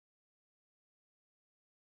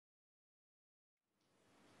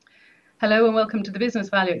Hello and welcome to the Business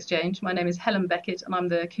Value Exchange. My name is Helen Beckett and I'm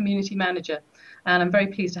the Community Manager. And I'm very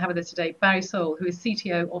pleased to have with us today Barry Sohl, who is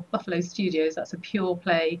CTO of Buffalo Studios. That's a pure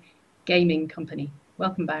play gaming company.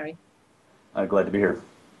 Welcome, Barry. Glad to be here.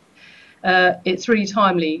 It's really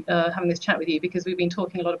timely having this chat with you because we've been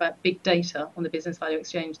talking a lot about big data on the Business Value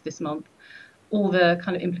Exchange this month, all the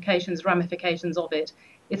kind of implications, ramifications of it.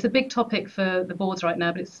 It's a big topic for the boards right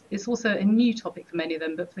now, but it's also a new topic for many of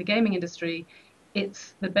them. But for the gaming industry,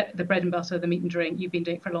 it's the bread and butter, the meat and drink. You've been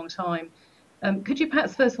doing it for a long time. Could you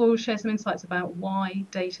perhaps first of all share some insights about why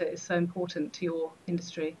data is so important to your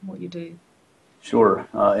industry, what you do? Sure.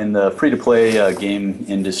 In the free-to-play game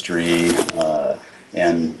industry,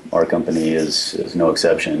 and our company is no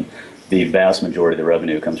exception, the vast majority of the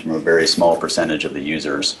revenue comes from a very small percentage of the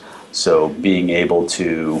users. So being able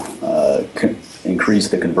to increase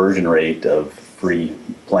the conversion rate of free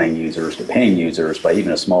playing users to paying users by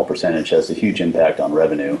even a small percentage has a huge impact on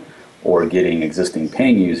revenue, or getting existing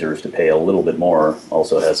paying users to pay a little bit more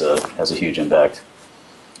also has a huge impact.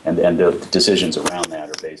 And the decisions around that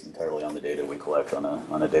are based entirely on the data we collect on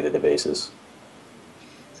a day-to-day basis.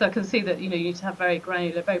 So I can see that you need to have very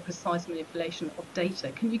granular, very precise manipulation of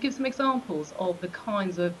data. Can you give some examples of the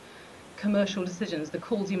kinds of commercial decisions, the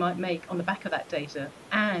calls you might make on the back of that data,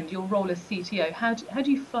 and your role as CTO? How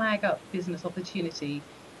do you flag up business opportunity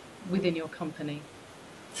within your company?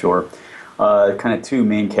 Sure. Kind of two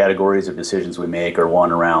main categories of decisions we make are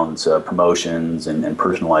one around promotions and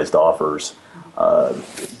personalized offers.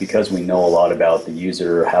 Because we know a lot about the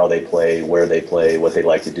user, how they play, where they play, what they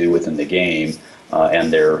like to do within the game,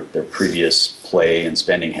 and their previous play and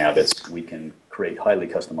spending habits, we can create highly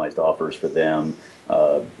customized offers for them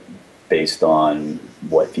based on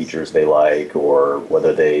what features they like, or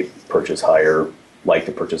whether they like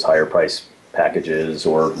to purchase higher price packages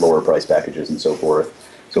or lower price packages and so forth.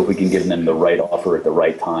 So if we can give them the right offer at the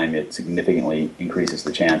right time, it significantly increases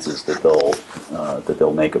the chances that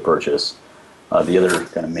they'll make a purchase. The other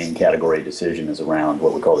kind of main category decision is around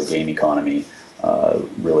what we call the game economy,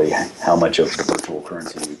 really how much of the virtual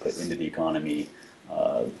currency we put into the economy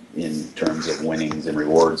in terms of winnings and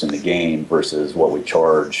rewards in the game versus what we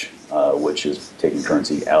charge, which is taking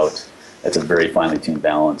currency out. That's a very finely tuned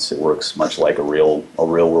balance. It works much like a real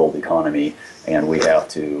world economy, and we have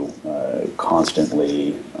to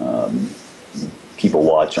constantly keep a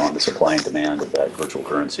watch on the supply and demand of that virtual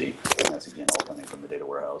currency. And that's again all coming from the data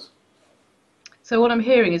warehouse. So what I'm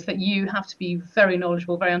hearing is that you have to be very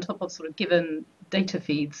knowledgeable, very on top of sort of given data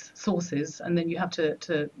feeds, sources, and then you have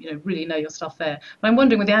to really know your stuff there. But I'm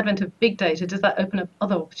wondering, with the advent of big data, does that open up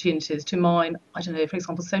other opportunities to mine, I don't know, for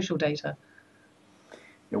example, social data?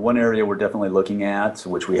 One area we're definitely looking at,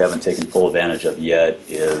 which we haven't taken full advantage of yet,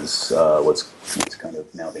 is what's kind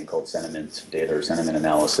of now being called sentiment data or sentiment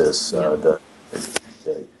analysis. The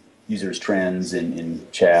users' trends in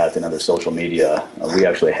chat and other social media. We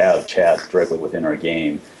actually have chat directly within our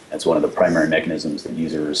game. That's one of the primary mechanisms that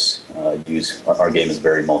users use. Our game is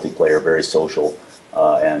very multiplayer, very social,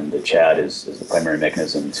 and the chat is the primary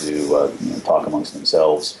mechanism to talk amongst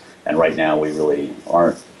themselves. And right now we really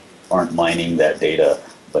aren't mining that data,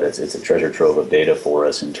 but it's a treasure trove of data for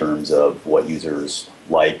us in terms of what users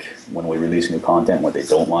like when we release new content, what they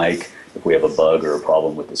don't like. If we have a bug or a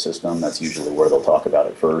problem with the system, that's usually where they'll talk about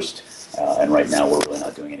it first. And right now, we're really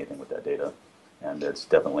not doing anything with that data, and it's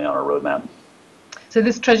definitely on our roadmap. So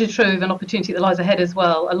this treasure trove and opportunity that lies ahead as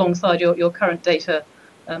well, alongside your current data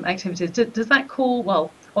activities, does that call,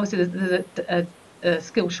 well, obviously there's a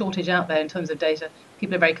skill shortage out there in terms of data.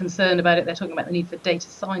 People are very concerned about it. They're talking about the need for data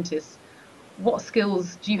scientists. What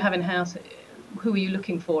skills do you have in-house? Who are you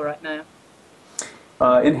looking for right now?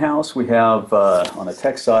 In-house, we have, on the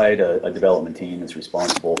tech side, a development team that's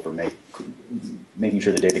responsible for making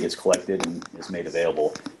sure the data gets collected and is made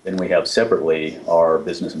available. Then we have separately our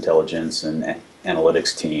business intelligence and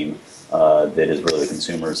analytics team that is really the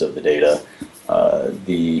consumers of the data.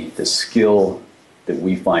 The skill that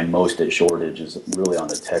we find most at shortage is really on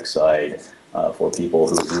the tech side for people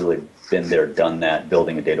who've really been there, done that,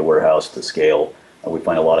 building a data warehouse to scale. We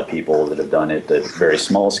find a lot of people that have done it at very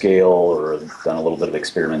small scale, or done a little bit of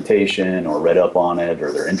experimentation, or read up on it,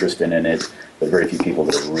 or they're interested in it, but very few people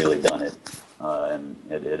that have really done it. And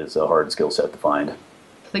it is a hard skill set to find. I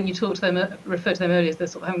think you referred to them earlier as the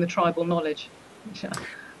sort of having the tribal knowledge, which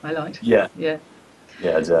I liked. Yeah. Yeah.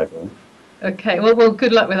 Yeah, exactly. Okay. Well,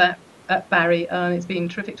 good luck with that, Barry. It's been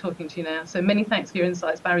terrific talking to you now. So many thanks for your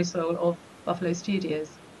insights, Barry Sohl of Buffalo Studios.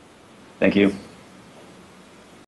 Thank you.